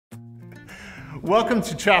Welcome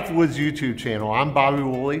to Chapelwood's YouTube channel. I'm Bobby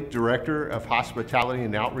Woolley, Director of Hospitality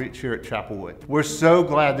and Outreach here at Chapelwood. We're so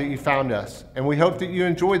glad that you found us, and we hope that you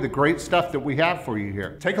enjoy the great stuff that we have for you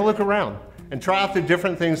here. Take a look around and try out the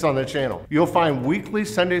different things on the channel. You'll find weekly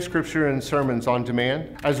Sunday scripture and sermons on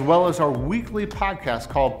demand, as well as our weekly podcast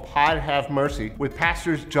called Pod Have Mercy with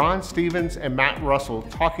pastors John Stevens and Matt Russell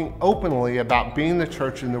talking openly about being the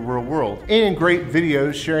church in the real world, and great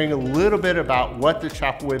videos sharing a little bit about what the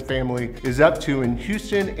Chapelwood family is up to in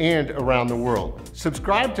Houston and around the world.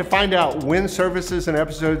 Subscribe to find out when services and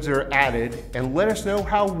episodes are added, and let us know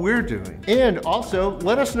how we're doing. And also,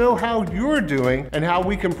 let us know how you're doing and how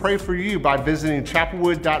we can pray for you by visiting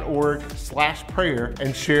chapelwood.org/prayer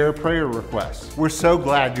and share prayer requests. We're so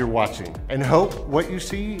glad you're watching and hope what you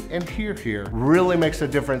see and hear here really makes a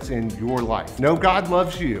difference in your life. Know God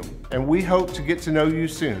loves you, and we hope to get to know you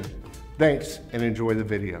soon. Thanks, and enjoy the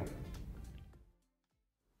video.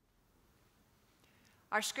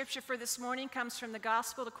 Our scripture for this morning comes from the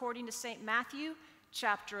Gospel according to St. Matthew,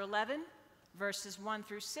 chapter 11, verses 1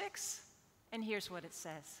 through 6, and here's what it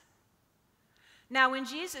says. Now, when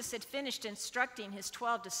Jesus had finished instructing his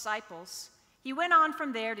 12 disciples, he went on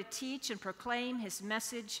from there to teach and proclaim his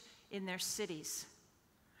message in their cities.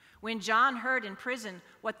 When John heard in prison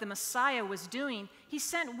what the Messiah was doing, he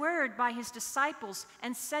sent word by his disciples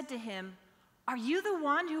and said to him, "Are you the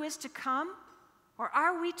one who is to come, or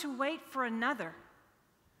are we to wait for another?"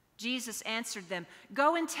 Jesus answered them,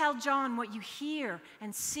 "Go and tell John what you hear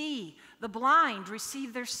and see. The blind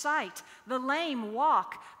receive their sight, the lame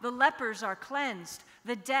walk, the lepers are cleansed,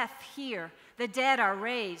 the deaf hear, the dead are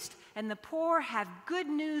raised, and the poor have good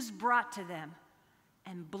news brought to them.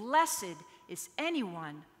 And blessed is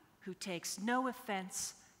anyone who takes no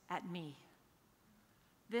offense at me."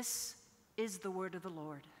 This is the word of the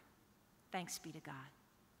Lord. Thanks be to God.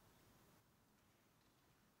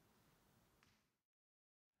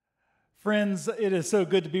 Friends, it is so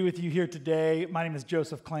good to be with you here today. My name is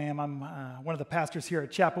Josef Klam. I'm one of the pastors here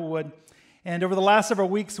at Chapelwood. And over the last several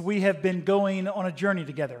weeks, we have been going on a journey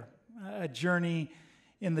together, a journey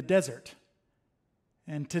in the desert.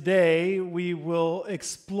 And today, we will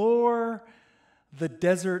explore the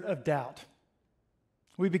desert of doubt.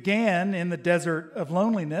 We began in the desert of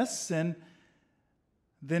loneliness, and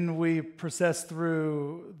then we processed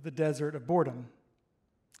through the desert of boredom.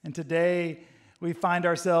 And today, we find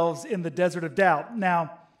ourselves in the desert of doubt.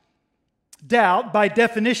 Now, doubt, by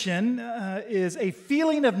definition, is a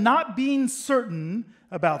feeling of not being certain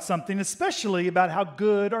about something, especially about how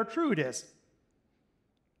good or true it is.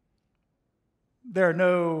 There are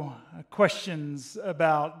no questions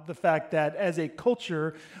about the fact that as a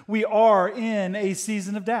culture, we are in a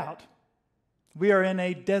season of doubt. We are in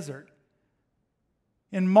a desert.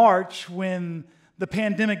 In March, when the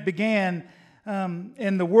pandemic began,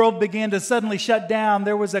 and the world began to suddenly shut down,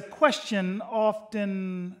 there was a question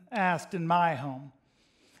often asked in my home.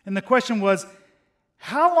 And the question was,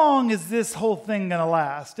 how long is this whole thing going to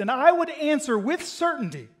last? And I would answer with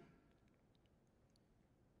certainty,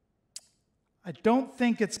 I don't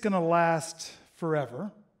think it's going to last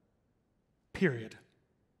forever, period.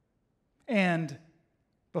 And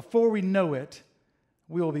before we know it,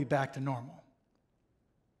 we will be back to normal.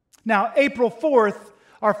 Now, April 4th,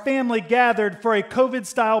 our family gathered for a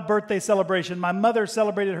COVID-style birthday celebration. My mother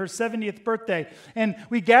celebrated her 70th birthday, and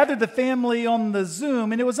we gathered the family on the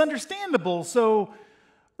Zoom, and it was understandable so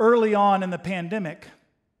early on in the pandemic.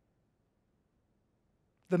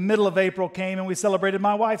 The middle of April came, and we celebrated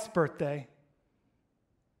my wife's birthday.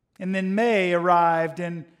 And then May arrived,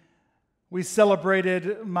 and we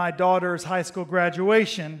celebrated my daughter's high school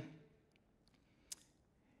graduation.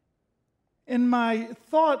 And my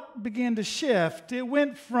thought began to shift. It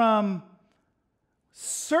went from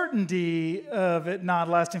certainty of it not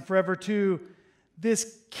lasting forever to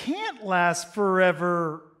this can't last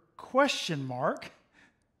forever question mark.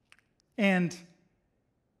 And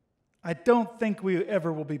I don't think we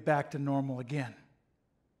ever will be back to normal again.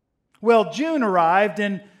 Well, June arrived,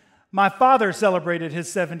 and my father celebrated his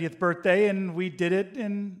 70th birthday, and we did it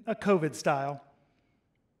in a COVID style.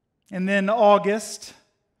 And then August,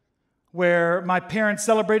 where my parents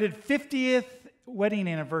celebrated 50th wedding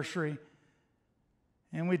anniversary.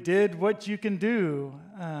 And we did what you can do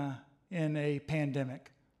in a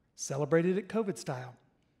pandemic, celebrated it COVID style.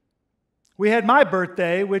 We had my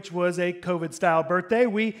birthday, which was a COVID style birthday.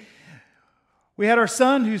 We had our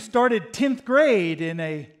son who started 10th grade in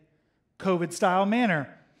a COVID style manner.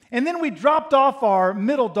 And then we dropped off our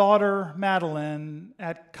middle daughter, Madeline,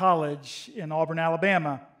 at college in Auburn,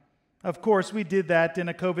 Alabama. Of course, we did that in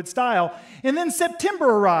a COVID style. And then September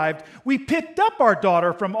arrived. We picked up our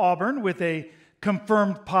daughter from Auburn with a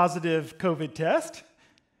confirmed positive COVID test.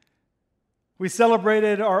 We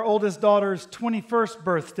celebrated our oldest daughter's 21st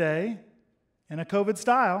birthday in a COVID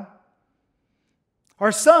style.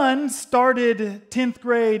 Our son started 10th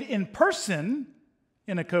grade in person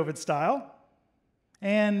in a COVID style.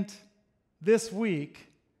 And this week,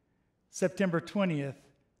 September 20th,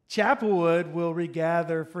 Chapelwood will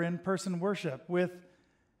regather for in-person worship with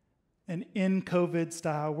an in-COVID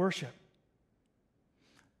style worship.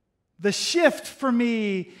 The shift for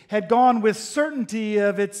me had gone with certainty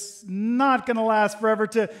of it's not going to last forever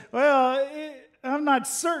to, well, I'm not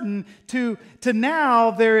certain, to now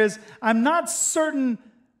there is, I'm not certain,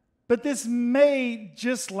 but this may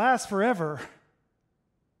just last forever.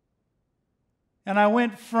 And I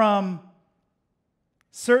went from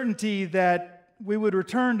certainty that we would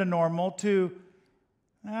return to normal to,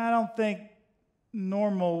 I don't think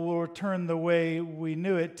normal will return the way we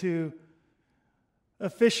knew it, to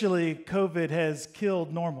officially COVID has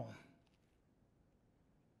killed normal.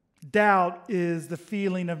 Doubt is the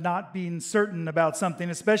feeling of not being certain about something,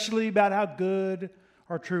 especially about how good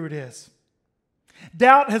or true it is.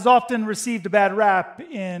 Doubt has often received a bad rap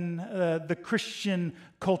in the Christian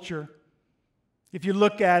culture. If you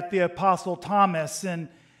look at the Apostle Thomas and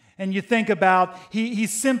you think about, he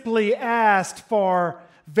simply asked for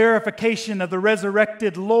verification of the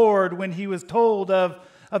resurrected Lord when he was told of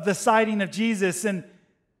the sighting of Jesus.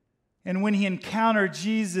 And when he encountered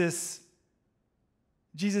Jesus,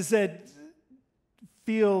 Jesus said,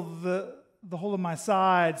 feel the hole in my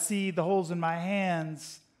side, see the holes in my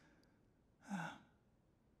hands.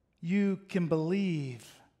 You can believe.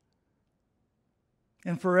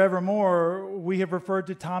 And forevermore, we have referred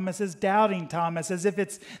to Thomas as doubting Thomas, as if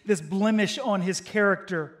it's this blemish on his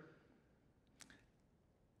character.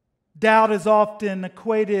 Doubt is often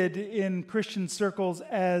equated in Christian circles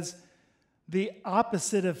as the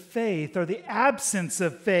opposite of faith or the absence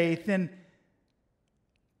of faith. And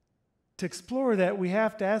to explore that, we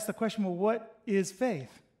have to ask the question, well, what is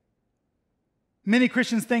faith? Many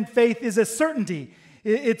Christians think faith is a certainty.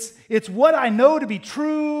 It's what I know to be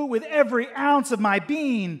true with every ounce of my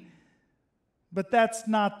being. But that's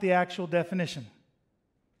not the actual definition.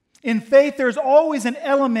 In faith, there's always an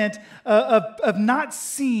element of not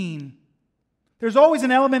seeing. There's always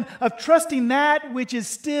an element of trusting that which is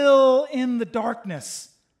still in the darkness.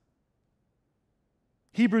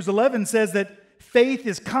 Hebrews 11 says that faith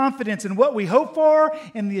is confidence in what we hope for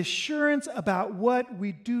and the assurance about what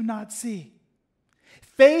we do not see.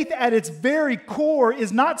 Faith at its very core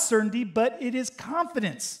is not certainty, but it is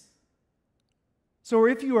confidence. So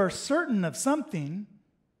if you are certain of something,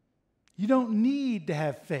 you don't need to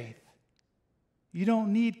have faith. You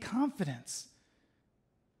don't need confidence.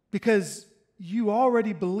 Because you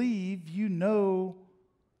already believe, you know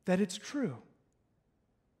that it's true.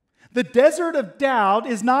 The desert of doubt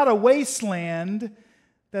is not a wasteland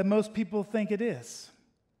that most people think it is.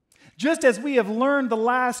 Just as we have learned the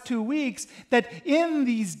last 2 weeks that in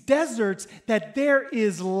these deserts that there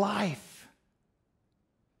is life.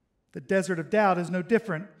 The desert of doubt is no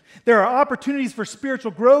different. There are opportunities for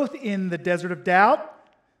spiritual growth in the desert of doubt.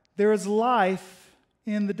 There is life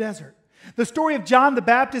in the desert. The story of John the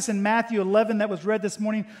Baptist in Matthew 11 that was read this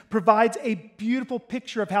morning provides a beautiful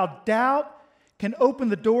picture of how doubt can open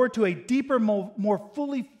the door to a deeper, more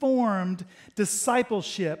fully formed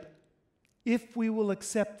discipleship if we will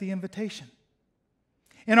accept the invitation.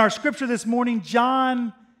 In our scripture this morning,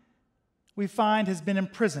 John, we find, has been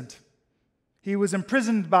imprisoned. He was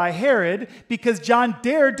imprisoned by Herod because John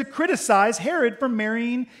dared to criticize Herod for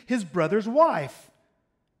marrying his brother's wife.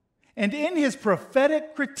 And in his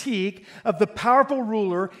prophetic critique of the powerful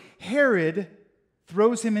ruler, Herod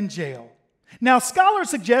throws him in jail. Now, scholars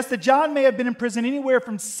suggest that John may have been in prison anywhere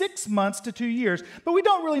from 6 months to 2 years, but we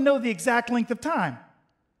don't really know the exact length of time.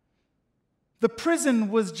 The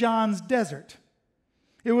prison was John's desert.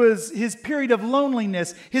 It was his period of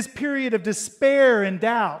loneliness, his period of despair and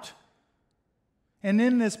doubt. And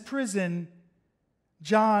in this prison,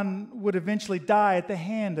 John would eventually die at the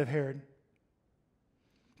hand of Herod.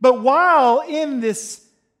 But while in this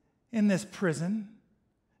prison,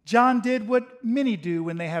 John did what many do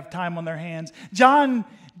when they have time on their hands. John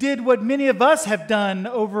did what many of us have done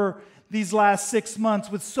over these last 6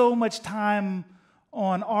 months with so much time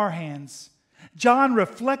on our hands. John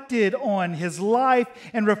reflected on his life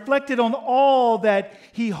and reflected on all that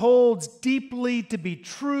he holds deeply to be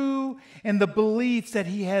true and the beliefs that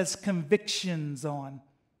he has convictions on.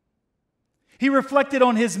 He reflected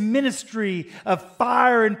on his ministry of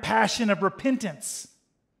fire and passion of repentance.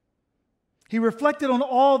 He reflected on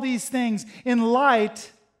all these things in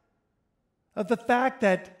light of the fact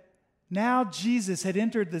that now Jesus had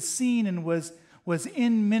entered the scene and was was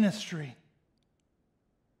in ministry.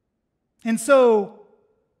 And so,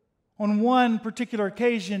 on one particular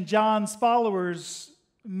occasion, John's followers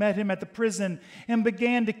met him at the prison and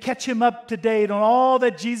began to catch him up to date on all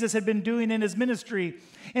that Jesus had been doing in his ministry.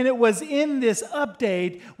 And it was in this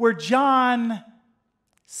update where John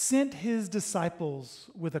sent his disciples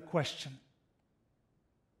with a question.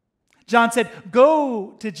 John said,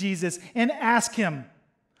 "Go to Jesus and ask him,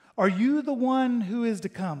 'Are you the one who is to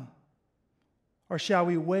come? Or shall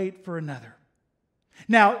we wait for another?'"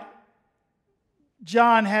 Now,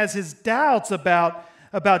 John has his doubts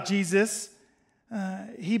about Jesus.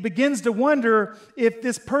 He begins to wonder if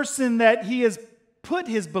this person that he has put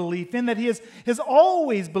his belief in, that he has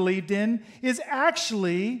always believed in, is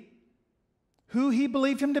actually who he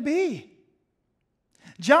believed him to be.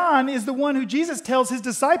 John is the one who Jesus tells his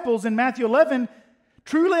disciples in Matthew 11,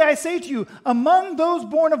 "Truly I say to you, among those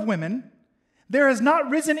born of women, there has not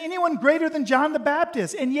risen anyone greater than John the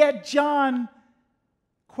Baptist." And yet John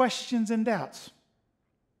questions and doubts.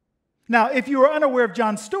 Now, if you are unaware of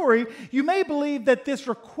John's story, you may believe that this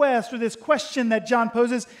request or this question that John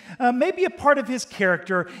poses may be a part of his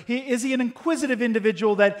character. Is he an inquisitive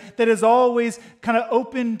individual that is always kind of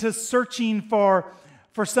open to searching for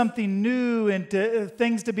something new and to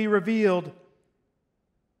things to be revealed?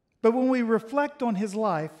 But when we reflect on his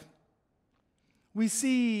life, we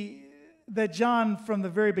see that John from the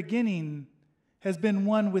very beginning has been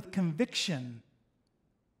one with conviction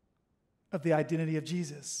of the identity of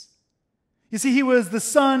Jesus. You see, he was the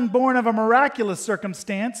son born of a miraculous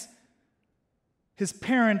circumstance. His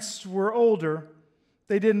parents were older.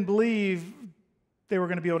 They didn't believe they were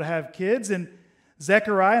going to be able to have kids. And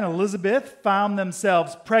Zechariah and Elizabeth found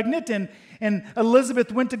themselves pregnant. And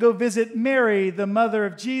Elizabeth went to go visit Mary, the mother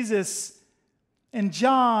of Jesus. And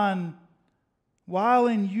John, while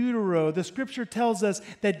in utero, the scripture tells us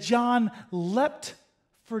that John leapt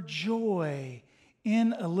for joy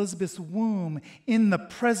in Elizabeth's womb, in the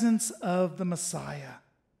presence of the Messiah.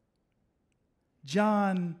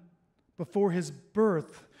 John, before his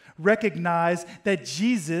birth, recognized that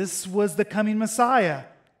Jesus was the coming Messiah.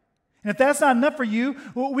 And if that's not enough for you,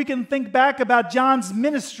 we can think back about John's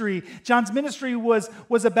ministry. John's ministry was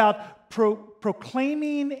about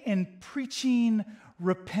proclaiming and preaching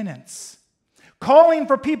repentance, calling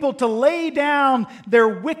for people to lay down their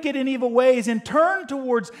wicked and evil ways and turn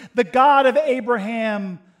towards the God of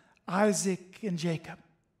Abraham, Isaac, and Jacob.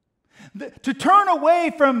 To turn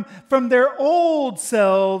away from their old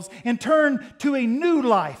selves and turn to a new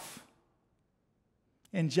life.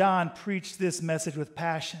 And John preached this message with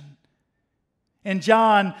passion. And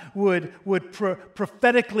John would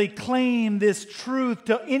prophetically claim this truth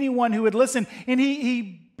to anyone who would listen. And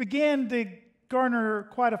he began to garner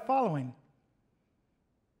quite a following.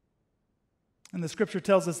 And the scripture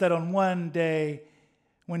tells us that on one day,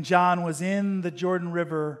 when John was in the Jordan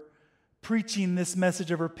River preaching this message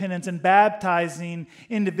of repentance and baptizing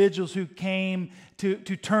individuals who came to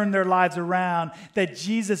turn their lives around, that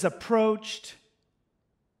Jesus approached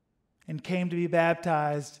and came to be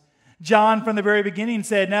baptized. John, from the very beginning,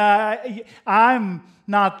 said, "No, I'm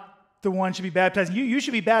not the one who should be baptizing you. You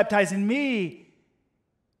should be baptizing me."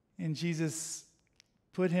 And Jesus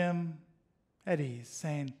put him at ease,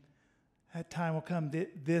 saying, "That time will come.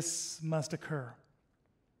 This must occur."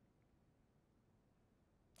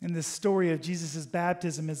 And this story of Jesus'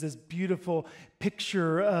 baptism is this beautiful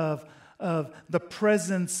picture of the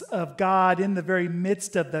presence of God in the very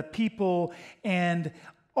midst of the people and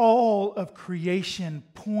all of creation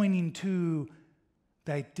pointing to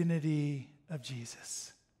the identity of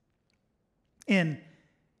Jesus. In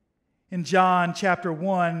John chapter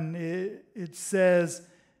 1, it says,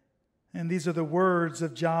 and these are the words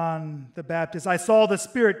of John the Baptist, "I saw the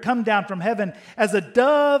Spirit come down from heaven as a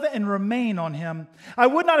dove and remain on him. I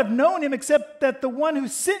would not have known him except that the one who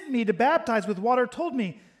sent me to baptize with water told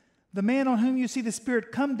me, 'The man on whom you see the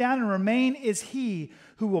Spirit come down and remain is he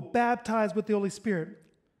who will baptize with the Holy Spirit.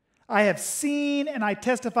 I have seen and I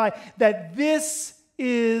testify that this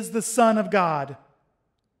is the Son of God.'"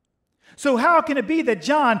 So how can it be that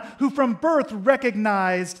John, who from birth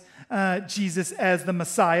recognized Jesus as the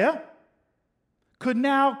Messiah, could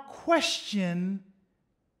now question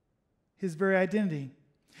his very identity?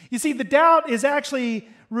 You see, the doubt is actually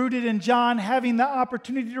rooted in John having the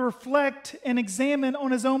opportunity to reflect and examine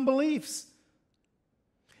on his own beliefs.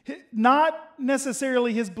 Not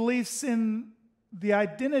necessarily his beliefs in the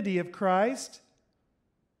identity of Christ,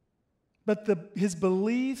 but his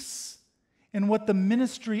beliefs in what the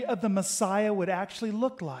ministry of the Messiah would actually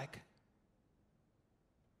look like.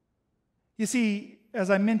 You see, as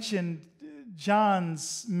I mentioned,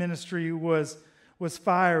 John's ministry was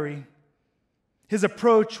fiery. His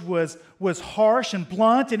approach was harsh and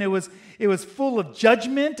blunt, and it was full of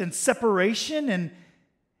judgment and separation, and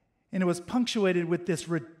it was punctuated with this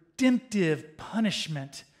redemptive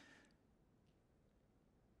punishment.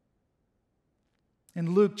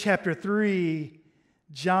 In Luke chapter 3,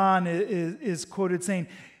 John is quoted saying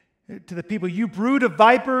to the people, "You brood of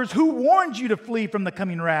vipers, who warned you to flee from the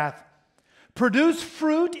coming wrath? Produce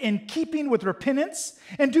fruit in keeping with repentance,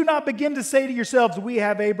 and do not begin to say to yourselves, 'We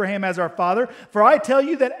have Abraham as our father.' For I tell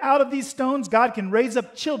you that out of these stones God can raise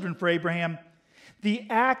up children for Abraham. The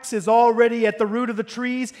axe is already at the root of the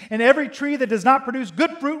trees, and every tree that does not produce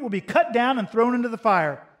good fruit will be cut down and thrown into the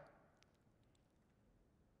fire."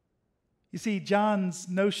 You see, John's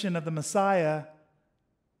notion of the Messiah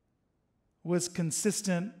was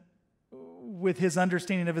consistent with his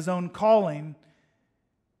understanding of his own calling.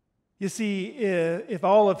 You see, if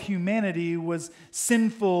all of humanity was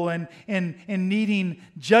sinful and needing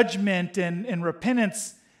judgment and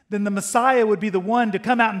repentance, then the Messiah would be the one to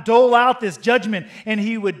come out and dole out this judgment, and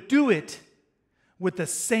he would do it with the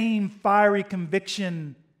same fiery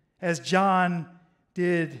conviction as John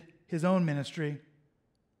did his own ministry.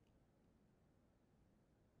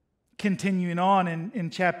 Continuing on in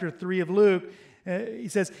chapter 3 of Luke, he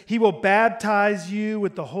says, "He will baptize you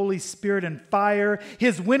with the Holy Spirit and fire.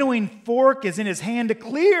 His winnowing fork is in his hand to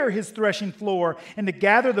clear his threshing floor and to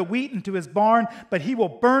gather the wheat into his barn, but he will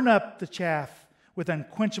burn up the chaff with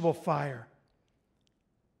unquenchable fire."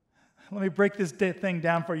 Let me break this thing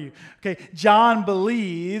down for you. Okay, John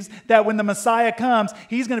believes that when the Messiah comes,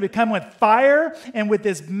 he's going to come with fire and with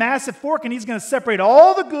this massive fork, and he's going to separate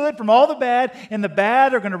all the good from all the bad, and the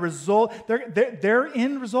bad are going to result, their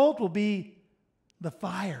end result will be the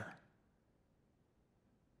fire.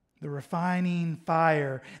 The refining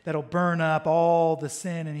fire that'll burn up all the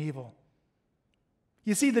sin and evil.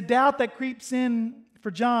 You see, the doubt that creeps in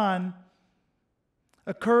for John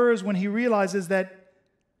occurs when he realizes that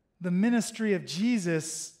the ministry of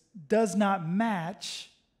Jesus does not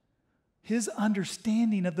match his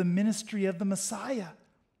understanding of the ministry of the Messiah.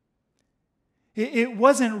 It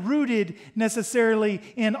wasn't rooted necessarily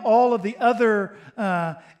in all of the other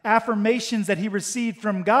affirmations that he received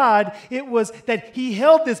from God. It was that he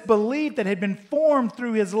held this belief that had been formed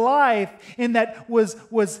through his life and that was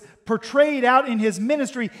portrayed out in his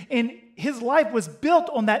ministry. And his life was built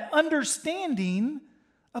on that understanding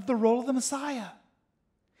of the role of the Messiah.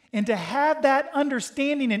 And to have that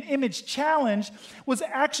understanding and image challenged was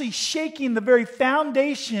actually shaking the very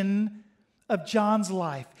foundation of John's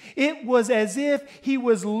life. It was as if he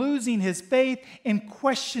was losing his faith and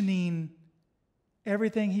questioning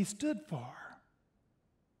everything he stood for.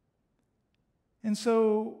 And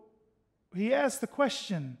so he asked the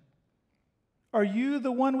question, "Are you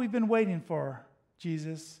the one we've been waiting for,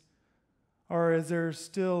 Jesus? Or is there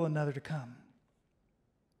still another to come?"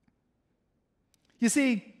 You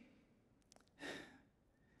see,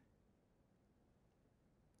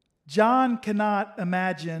 John cannot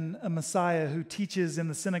imagine a Messiah who teaches in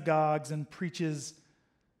the synagogues and preaches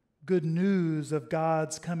good news of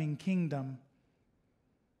God's coming kingdom.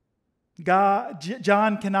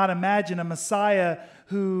 John cannot imagine a Messiah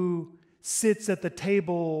who sits at the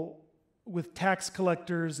table with tax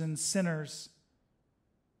collectors and sinners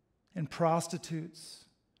and prostitutes.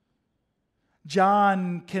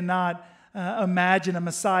 John cannot imagine a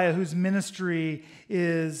Messiah whose ministry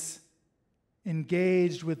is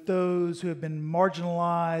engaged with those who have been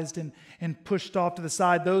marginalized and pushed off to the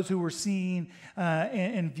side, those who were seen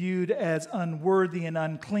and viewed as unworthy and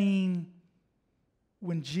unclean.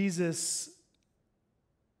 When Jesus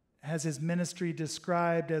has his ministry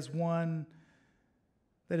described as one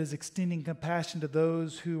that is extending compassion to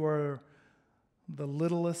those who are the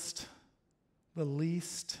littlest, the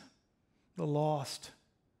least, the lost,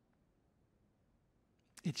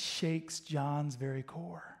 it shakes John's very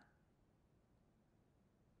core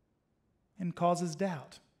and causes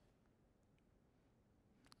doubt.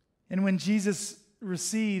 And when Jesus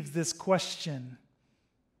receives this question,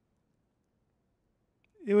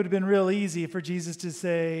 it would have been real easy for Jesus to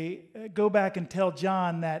say, "Go back and tell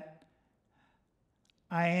John that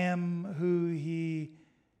I am who he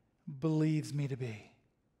believes me to be."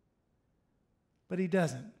 But he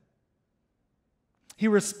doesn't. He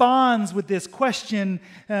responds with this question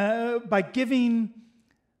by giving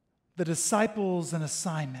the disciples an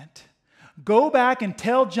assignment. Go back and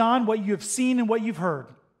tell John what you have seen and what you've heard.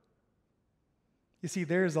 You see,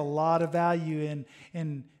 there's a lot of value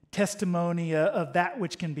in testimony of that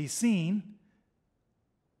which can be seen.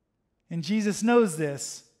 And Jesus knows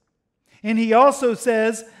this. And he also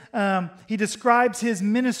says, he describes his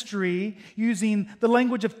ministry using the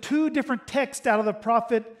language of two different texts out of the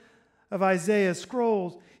prophet of Isaiah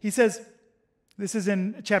scrolls. He says, this is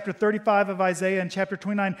in chapter 35 of Isaiah and chapter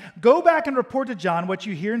 29, "Go back and report to John what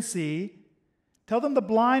you hear and see. Tell them the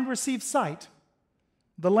blind receive sight,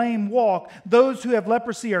 the lame walk, those who have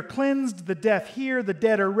leprosy are cleansed, the deaf hear, the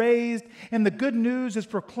dead are raised, and the good news is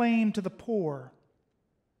proclaimed to the poor."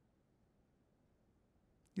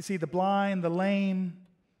 You see, the blind, the lame,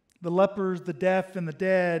 the lepers, the deaf, and the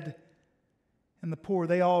dead, and the poor,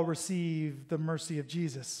 they all receive the mercy of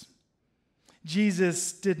Jesus.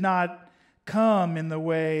 Jesus did not come in the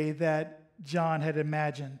way that John had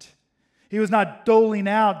imagined. He was not doling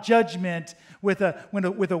out judgment with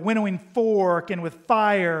a winnowing fork and with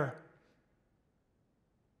fire.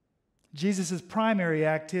 Jesus' primary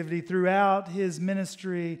activity throughout his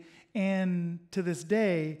ministry and to this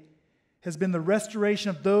day has been the restoration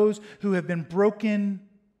of those who have been broken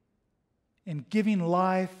and giving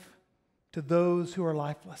life to those who are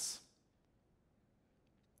lifeless.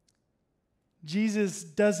 Jesus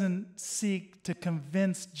doesn't seek to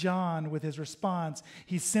convince John with his response.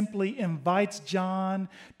 He simply invites John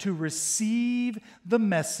to receive the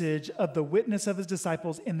message of the witness of his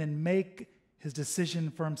disciples and then make his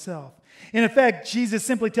decision for himself. In effect, Jesus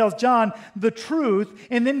simply tells John the truth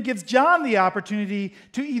and then gives John the opportunity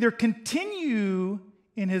to either continue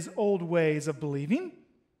in his old ways of believing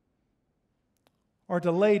or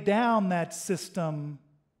to lay down that system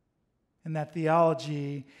and that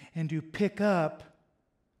theology and to pick up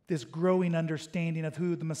this growing understanding of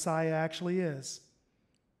who the Messiah actually is.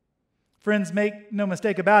 Friends, make no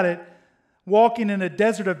mistake about it, walking in a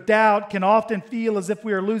desert of doubt can often feel as if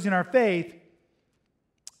we are losing our faith.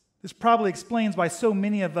 This probably explains why so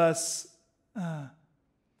many of us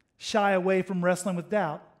shy away from wrestling with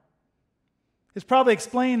doubt. This probably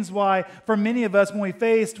explains why, for many of us, when we're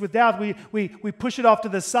faced with doubt, we push it off to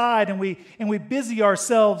the side and we busy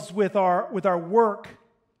ourselves with our work,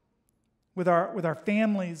 with our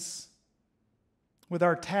families, with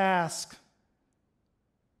our tasks,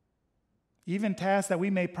 even tasks that we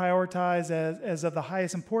may prioritize as of the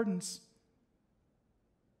highest importance.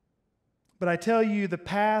 But I tell you, the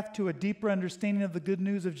path to a deeper understanding of the good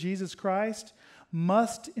news of Jesus Christ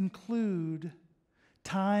must include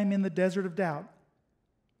time in the desert of doubt.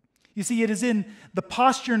 You see, it is in the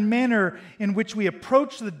posture and manner in which we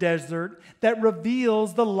approach the desert that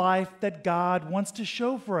reveals the life that God wants to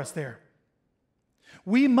show for us there.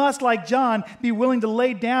 We must, like John, be willing to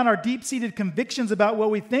lay down our deep-seated convictions about what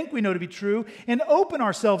we think we know to be true and open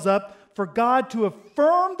ourselves up for God to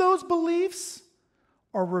affirm those beliefs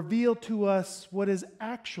or reveal to us what is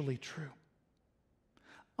actually true.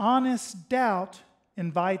 Honest doubt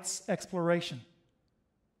invites exploration.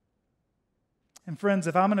 And friends,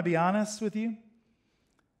 if I'm going to be honest with you,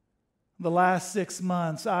 the last 6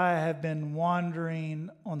 months I have been wandering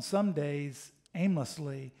on some days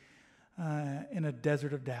aimlessly in a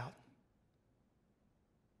desert of doubt.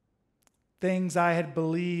 Things I had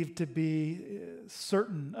believed to be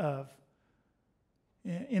certain of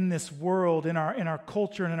in this world, in our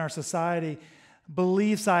culture and in our society,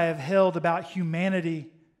 beliefs I have held about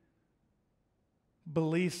humanity,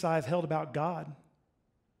 beliefs I've held about God,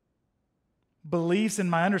 beliefs in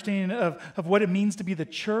my understanding of what it means to be the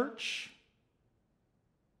church,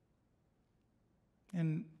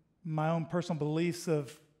 and my own personal beliefs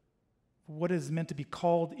of what is meant to be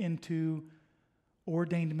called into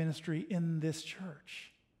ordained ministry in this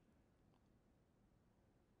church.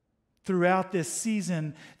 Throughout this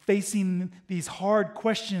season, facing these hard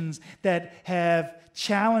questions that have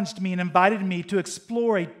challenged me and invited me to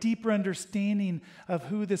explore a deeper understanding of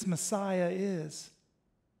who this Messiah is.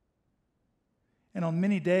 And on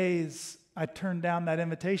many days, I turned down that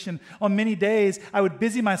invitation. On many days, I would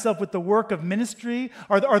busy myself with the work of ministry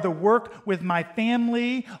or the work with my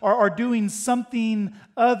family or doing something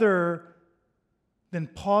other than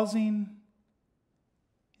pausing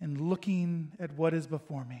and looking at what is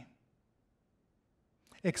before me.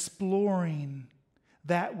 Exploring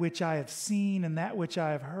that which I have seen and that which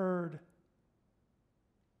I have heard.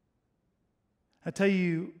 I tell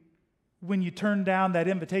you, when you turn down that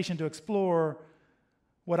invitation to explore,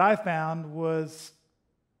 what I found was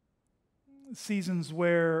seasons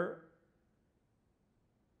where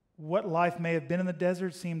what life may have been in the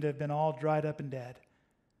desert seemed to have been all dried up and dead.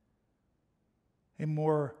 A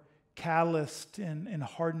more calloused and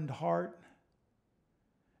hardened heart,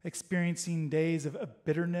 experiencing days of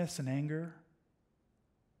bitterness and anger,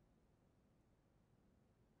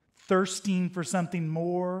 thirsting for something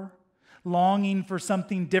more, longing for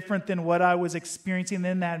something different than what I was experiencing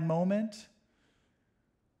in that moment,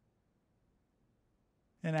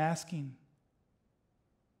 and asking,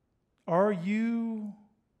 are you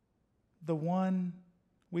the one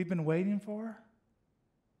we've been waiting for?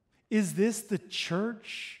 Is this the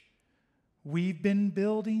church we've been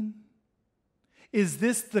building? Is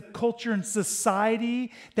this the culture and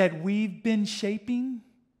society that we've been shaping?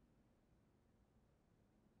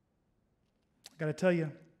 I got to tell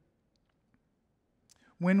you,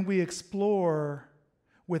 when we explore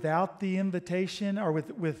without the invitation or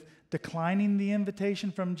with declining the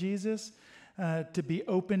invitation from Jesus to be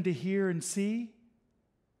open to hear and see,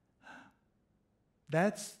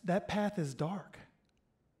 that path is dark.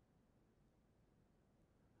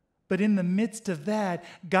 But in the midst of that,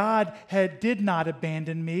 God did not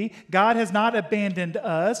abandon me. God has not abandoned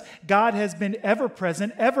us. God has been ever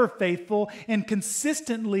present, ever faithful, and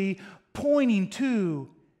consistently pointing to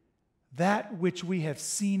that which we have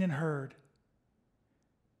seen and heard.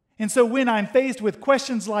 And so when I'm faced with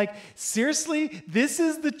questions like, seriously, this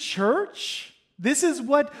is the church? This is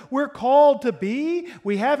what we're called to be?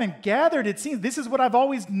 We haven't gathered, it seems. This is what I've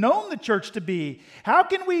always known the church to be. How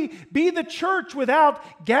can we be the church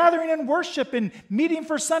without gathering in worship and meeting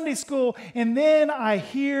for Sunday school? And then I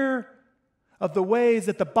hear of the ways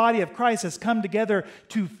that the body of Christ has come together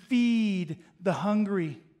to feed the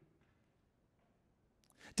hungry,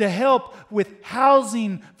 to help with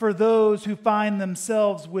housing for those who find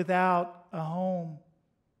themselves without a home,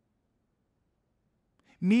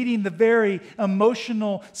 meeting the very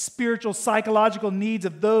emotional, spiritual, psychological needs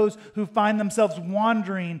of those who find themselves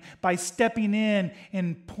wandering by stepping in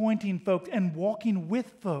and pointing folks and walking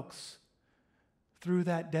with folks through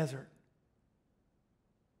that desert.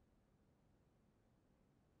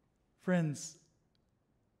 Friends,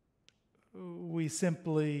 we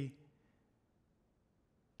simply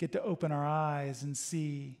get to open our eyes and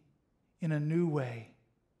see in a new way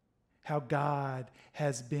how God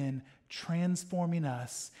has been transforming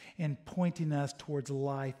us and pointing us towards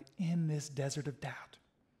life in this desert of doubt.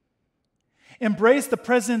 Embrace the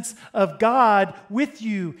presence of God with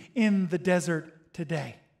you in the desert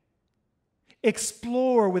today.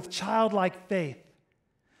 Explore with childlike faith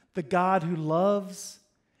the God who loves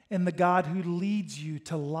and the God who leads you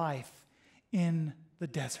to life in the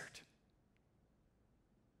desert.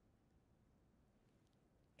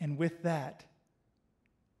 And with that,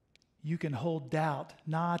 you can hold doubt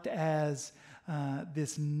not as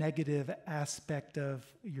this negative aspect of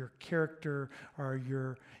your character or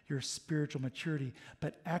your spiritual maturity,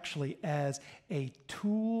 but actually as a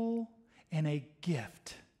tool and a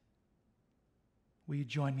gift. Will you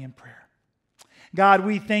join me in prayer? God,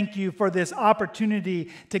 we thank you for this opportunity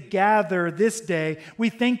to gather this day. We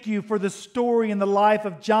thank you for the story and the life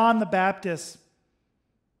of John the Baptist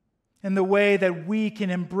and the way that we can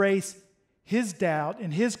embrace his doubt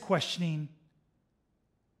and his questioning,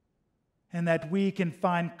 and that we can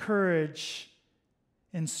find courage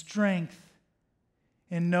and strength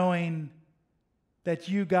in knowing that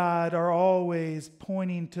you, God, are always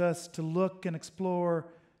pointing to us to look and explore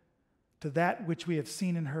to that which we have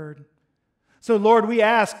seen and heard. So, Lord, we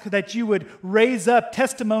ask that you would raise up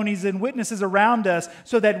testimonies and witnesses around us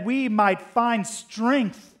so that we might find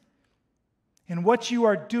strength in what you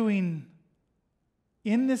are doing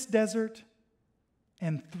in this desert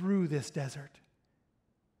and through this desert.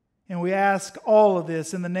 And we ask all of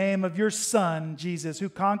this in the name of your Son, Jesus, who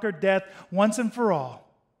conquered death once and for all.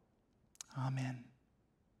 Amen.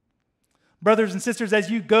 Brothers and sisters, as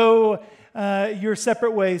you go your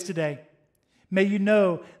separate ways today, may you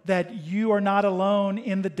know that you are not alone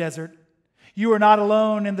in the desert. You are not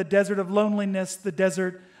alone in the desert of loneliness, the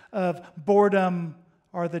desert of boredom,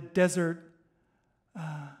 or the desert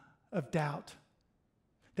of doubt.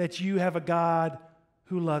 That you have a God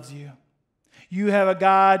who loves you. You have a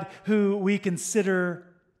God who we consider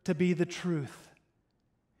to be the truth.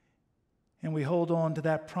 And we hold on to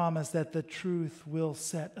that promise that the truth will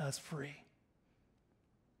set us free.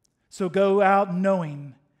 So go out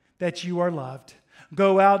knowing that you are loved.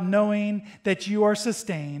 Go out knowing that you are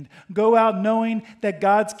sustained. Go out knowing that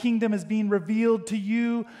God's kingdom is being revealed to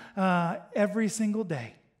you every single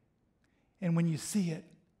day. And when you see it,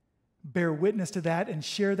 bear witness to that and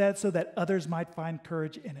share that so that others might find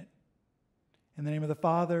courage in it. In the name of the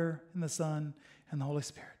Father, and the Son, and the Holy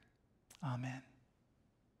Spirit. Amen.